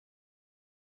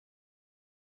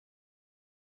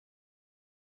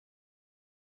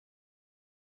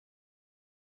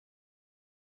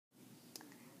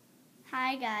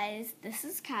Hi guys, this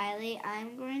is Kylie.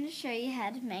 I'm going to show you how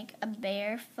to make a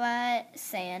barefoot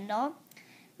sandal.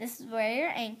 This is where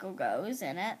your ankle goes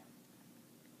in it,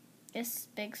 this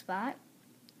big spot.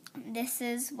 This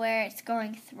is where it's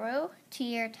going through to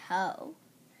your toe,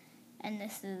 and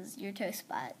this is your toe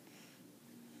spot.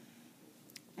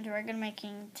 And we're going to be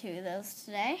making two of those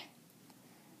today,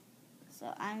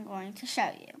 so I'm going to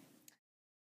show you.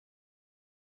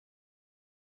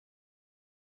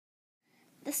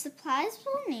 The supplies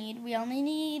we'll need, we only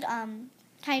need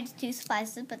kind of two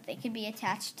supplies, but they can be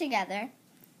attached together.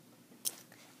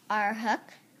 Our hook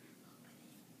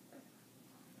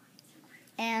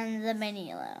and the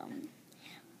mini loom.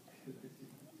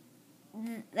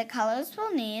 The colors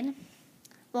we'll need,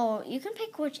 well, you can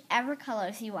pick whichever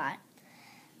colors you want.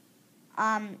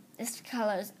 This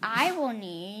colors I will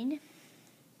need,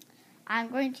 I'm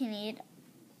going to need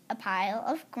a pile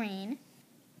of green,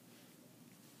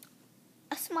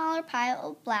 a smaller pile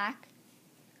of black,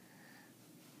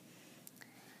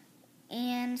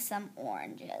 and some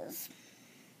oranges.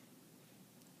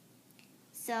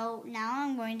 So now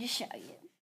I'm going to show you.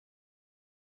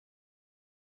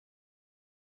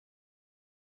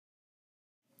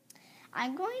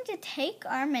 I'm going to take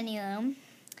our mini loom,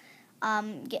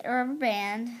 get a rubber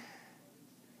band.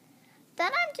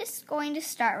 Then I'm just going to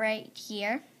start right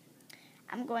here.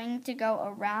 I'm going to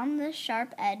go around the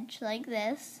sharp edge like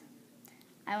this.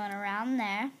 I went around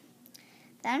there.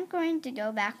 Then I'm going to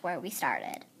go back where we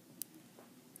started.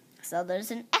 So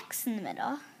there's an X in the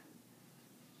middle.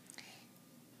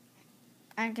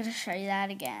 I'm going to show you that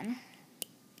again.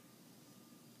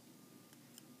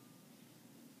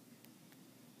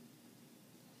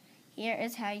 Here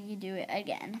is how you do it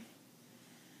again.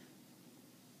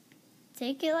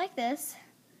 Take it like this,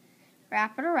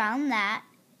 wrap it around that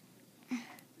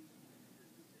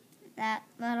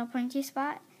little pointy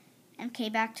spot, and okay,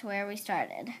 back to where we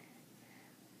started.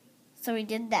 So we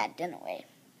did that, didn't we?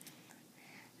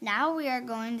 Now we are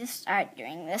going to start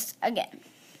doing this again.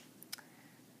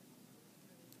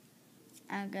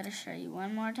 I'm going to show you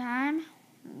one more time.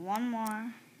 One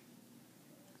more.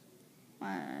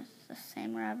 With the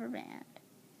same rubber band.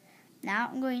 Now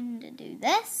I'm going to do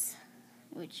this,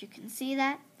 which you can see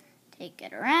that. Take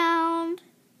it around.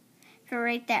 For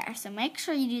right there. So make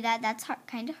sure you do that. That's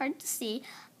kind of hard to see,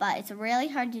 but it's really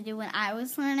hard to do when I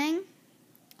was learning.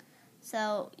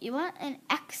 So you want an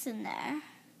X in there. You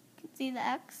can see the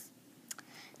X.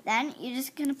 Then you're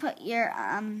just going to put your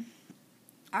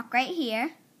arc right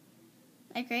here.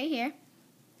 Like right here.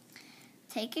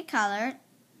 Take a color.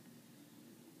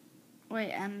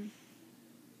 Wait, I'm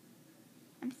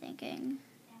thinking.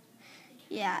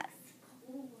 Yeah.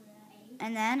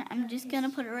 And then I'm just going to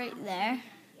put it right there.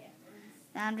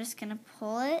 Now I'm just going to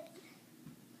pull it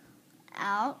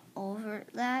out over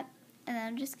that. And then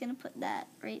I'm just going to put that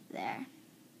right there.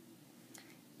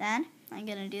 Then I'm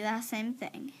going to do that same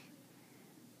thing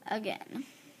again.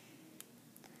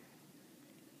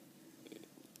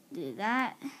 Do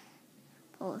that.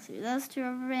 Pull through those two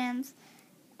rubber bands.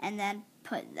 And then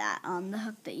put that on the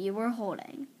hook that you were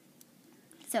holding.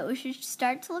 So it should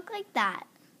start to look like that.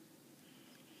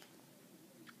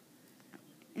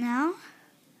 Now,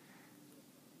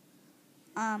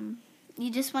 you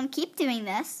just want to keep doing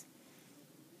this.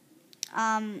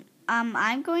 I'm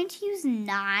going to use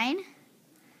 9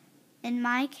 in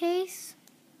my case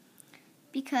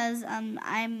because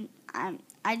I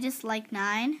just like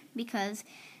 9 because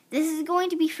this is going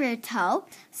to be for your toe.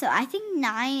 So I think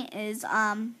 9 is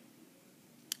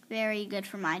very good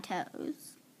for my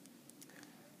toes.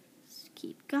 Just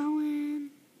keep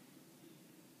going.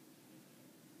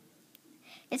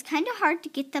 It's kind of hard to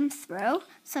get them through.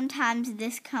 Sometimes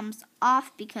this comes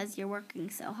off because you're working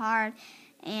so hard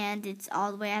and it's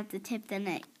all the way at the tip, then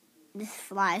it just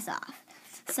flies off.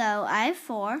 So I have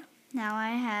 4. Now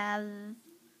I have,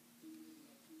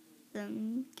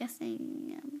 I'm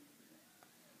guessing,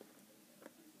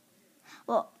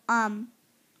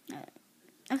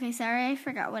 okay, sorry, I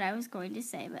forgot what I was going to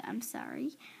say, but I'm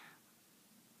sorry.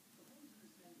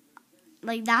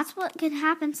 Like, that's what can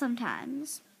happen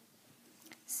sometimes.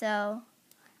 So,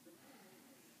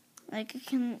 like, it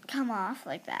can come off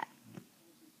like that.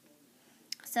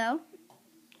 So,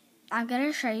 I'm going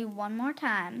to show you one more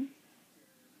time.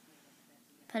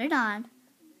 Put it on.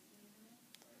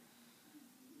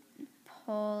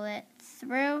 Pull it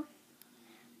through.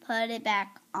 Put it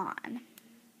back on.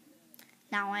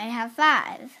 Now I have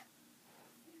 5.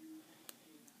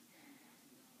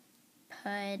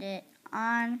 Put it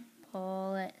on.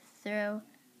 Pull it through.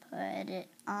 Put it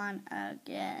on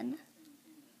again.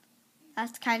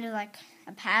 That's kind of like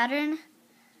a pattern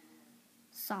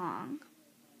song.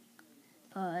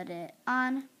 put it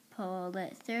on, pull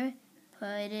it through, put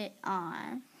it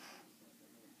on.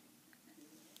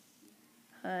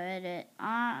 Put it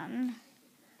on,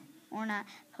 or not,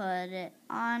 put it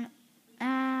on,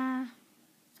 put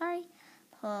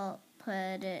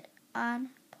it on,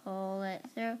 pull it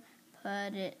through,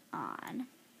 put it on.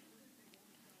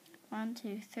 1,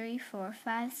 2, 3, 4,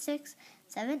 5, 6,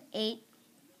 7, 8.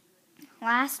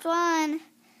 Last one.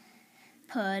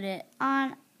 Put it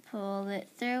on, pull it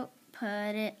through,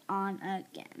 put it on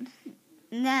again.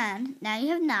 And then, now you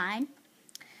have 9.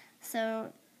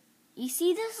 So, you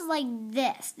see this is like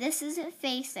this. This isn't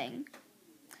facing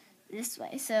this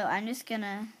way. So, I'm just going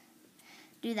to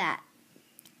do that.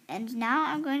 And now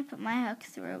I'm going to put my hook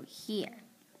through here.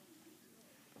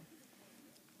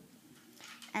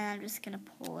 And I'm just going to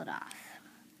pull it off.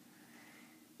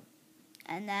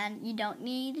 And then you don't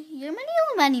need your mini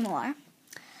loom anymore.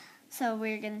 So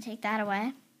we're going to take that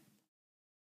away.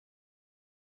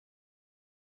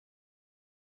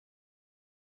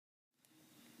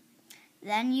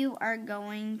 Then you are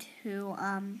going to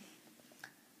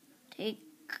take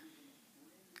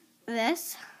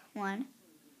this one.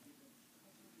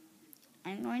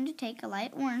 I'm going to take a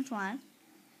light orange one.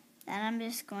 Then I'm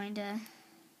just going to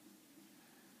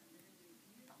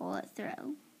pull it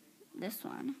through this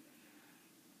one.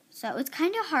 So it's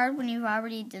kind of hard when you've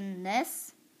already done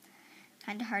this.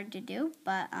 Kind of hard to do,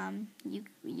 but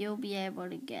you'll be able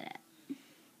to get it.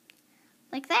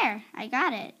 Like there, I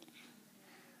got it.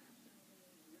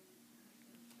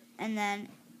 And then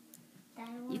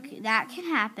that can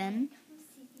happen,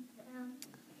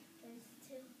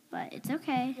 but it's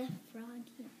okay.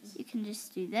 You can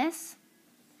just do this.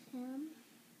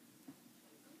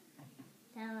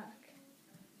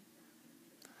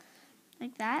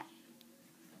 Like that.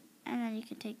 And then you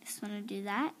can take this one and do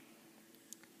that.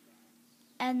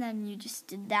 And then you just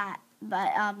did that.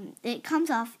 But it comes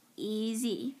off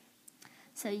easy.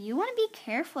 So you want to be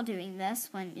careful doing this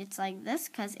when it's like this,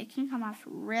 because it can come off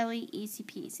really easy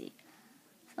peasy.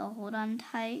 So hold on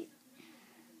tight.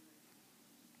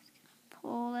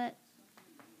 Pull it.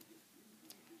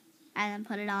 And then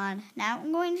put it on. Now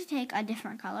I'm going to take a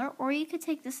different color, or you could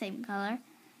take the same color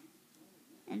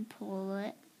and pull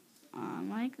it on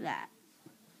like that.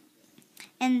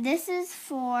 And this is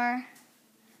for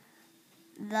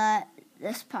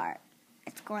this part.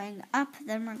 It's going up,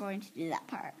 then we're going to do that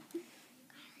part.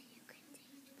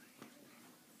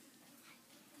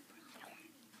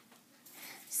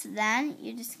 So then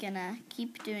you're just gonna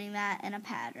keep doing that in a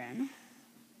pattern.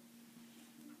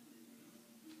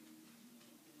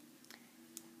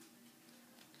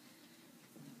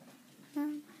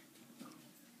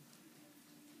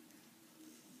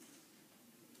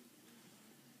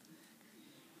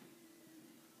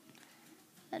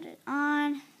 Put it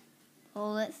on,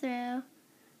 pull it through,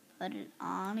 put it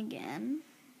on again.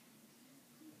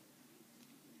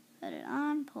 Put it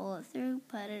on, pull it through,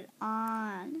 put it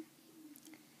on.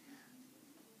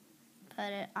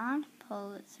 Put it on,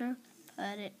 pull it through,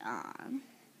 put it on.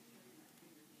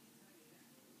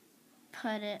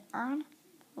 Put it on,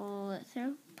 pull it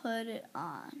through, put it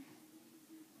on.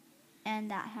 And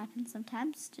that happens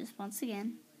sometimes, just once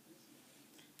again.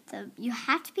 So you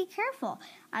have to be careful.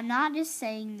 I'm not just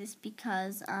saying this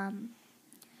because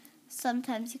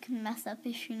sometimes you can mess up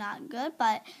if you're not good,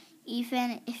 but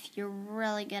even if you're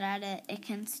really good at it, it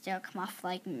can still come off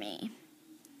like me.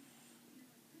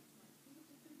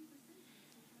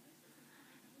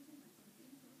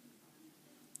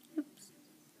 Oops.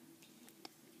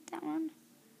 That one.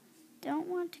 Don't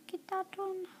want to get that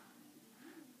one.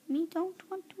 Me don't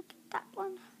want to get that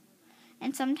one.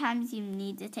 And sometimes you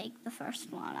need to take the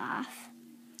first one off,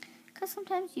 because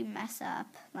sometimes you mess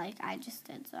up, like I just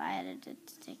did, so I had to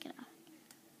take it off.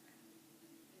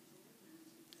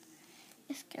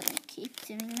 Just gonna keep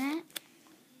doing that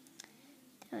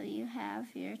till you have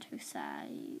your 2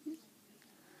 sides.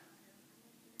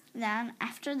 Then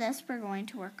after this, we're going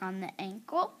to work on the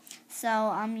ankle.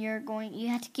 So you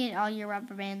have to get all your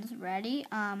rubber bands ready.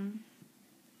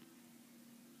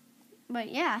 But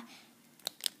yeah.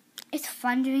 It's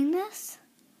fun doing this.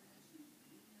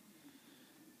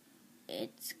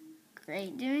 It's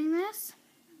great doing this.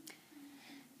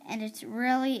 And it's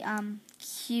really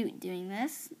cute doing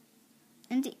this.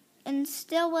 And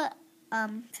still what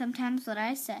sometimes what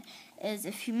I say is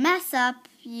if you mess up,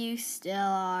 you still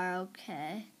are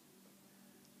okay.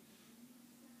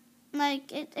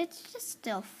 Like it's just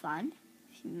still fun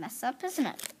if you mess up, isn't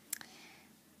it?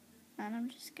 And I'm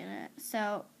just gonna,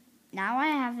 so now I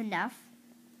have enough.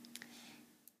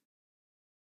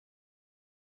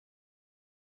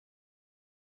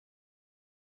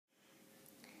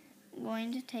 I'm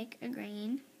going to take a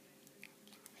green,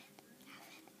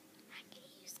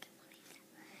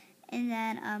 And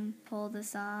then pull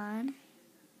this on.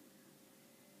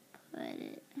 Put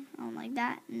it on like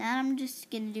that. And then I'm just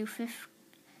going to do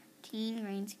 15.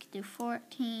 Rains can do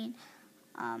 14.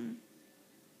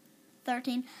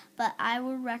 13. But I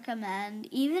would recommend,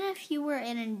 even if you were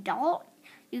an adult,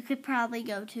 you could probably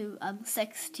go to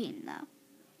 16 though.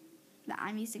 But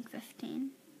I'm using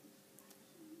 15.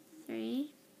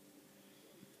 3,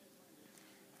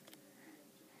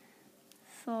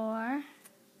 4,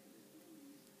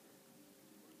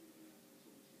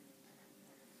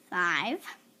 5,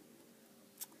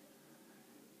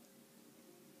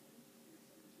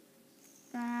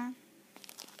 7.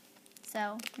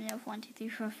 So we have 1, 2, 3,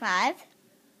 4, 5.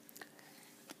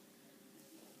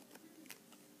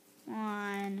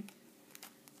 1,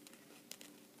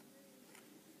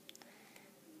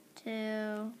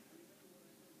 2.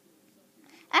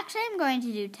 Actually, I'm going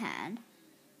to do 10.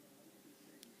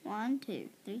 1, 2,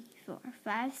 3, 4,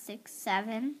 5, 6,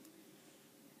 7,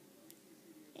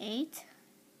 8,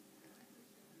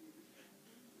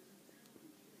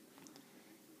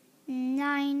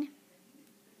 9,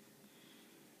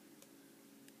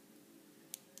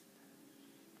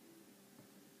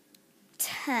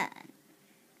 10.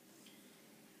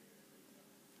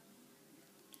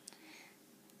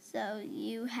 So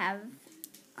you have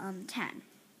 10.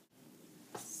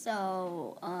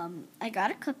 So I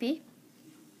got a clippy.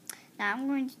 Now I'm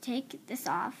going to take this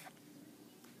off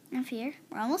of here.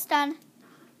 We're almost done.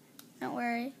 Don't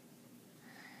worry.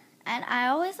 And I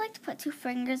always like to put 2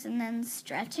 fingers and then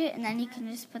stretch it, and then you can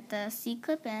just put the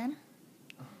C-clip in.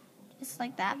 Just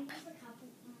like that.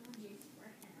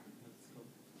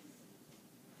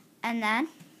 And then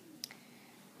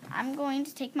I'm going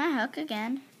to take my hook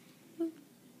again.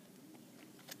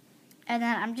 And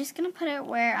then I'm just going to put it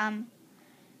where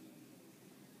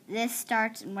this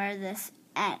starts and where this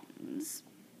ends.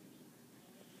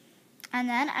 And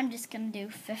then I'm just going to do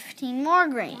 15 more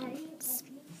grains.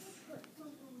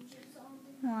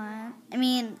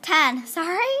 10,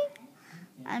 sorry.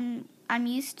 I'm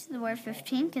used to the word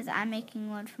 15 because I'm making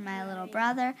one for my little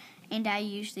brother, and I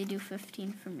usually do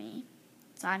 15 for me.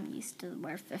 So I'm used to the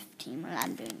word 15 when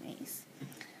I'm doing these.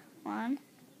 1,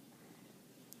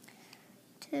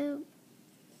 2.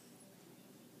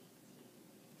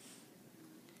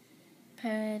 Put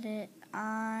it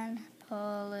on,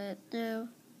 pull it through,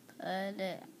 put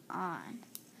it on.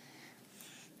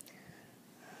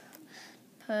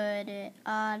 Put it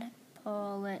on,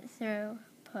 pull it through,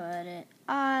 put it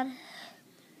on.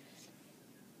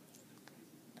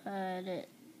 Put it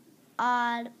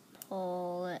on,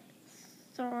 pull it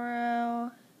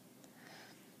through,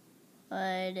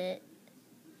 put it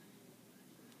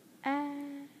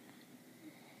on,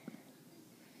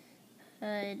 put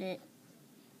it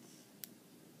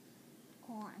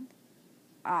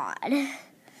on.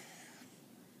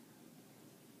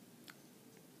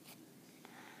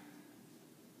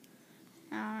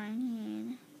 Now I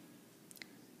need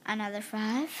another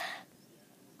 5.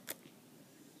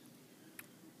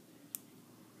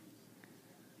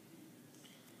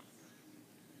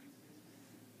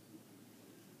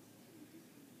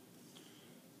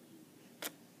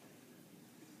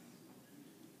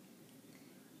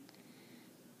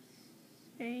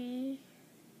 Three.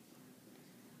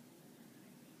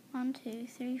 1, 2,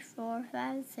 3, 4,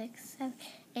 5, 6, 7,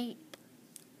 8.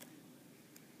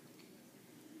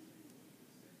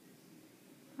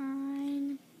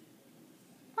 9.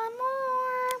 One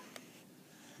more.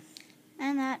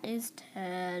 And that is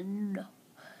 10.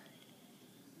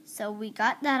 So we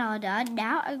got that all done.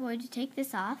 Now I'm going to take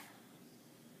this off.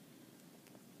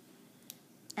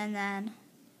 And then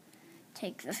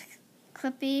take the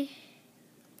clippy,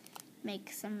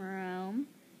 make some room.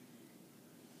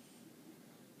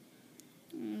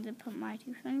 I'm going to put my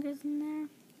 2 fingers in there.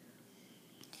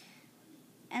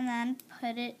 And then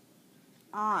put it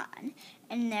on.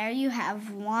 And there you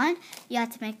have one. You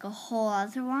have to make a whole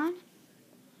other one.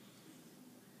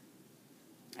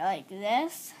 Like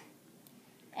this.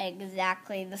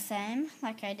 Exactly the same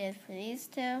like I did for these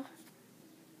 2.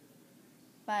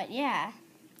 But yeah.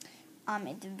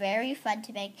 It's very fun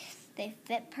to make. They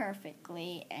fit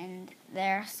perfectly and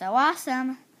they're so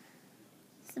awesome.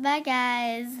 So bye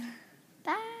guys.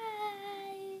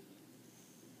 Bye.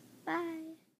 Bye.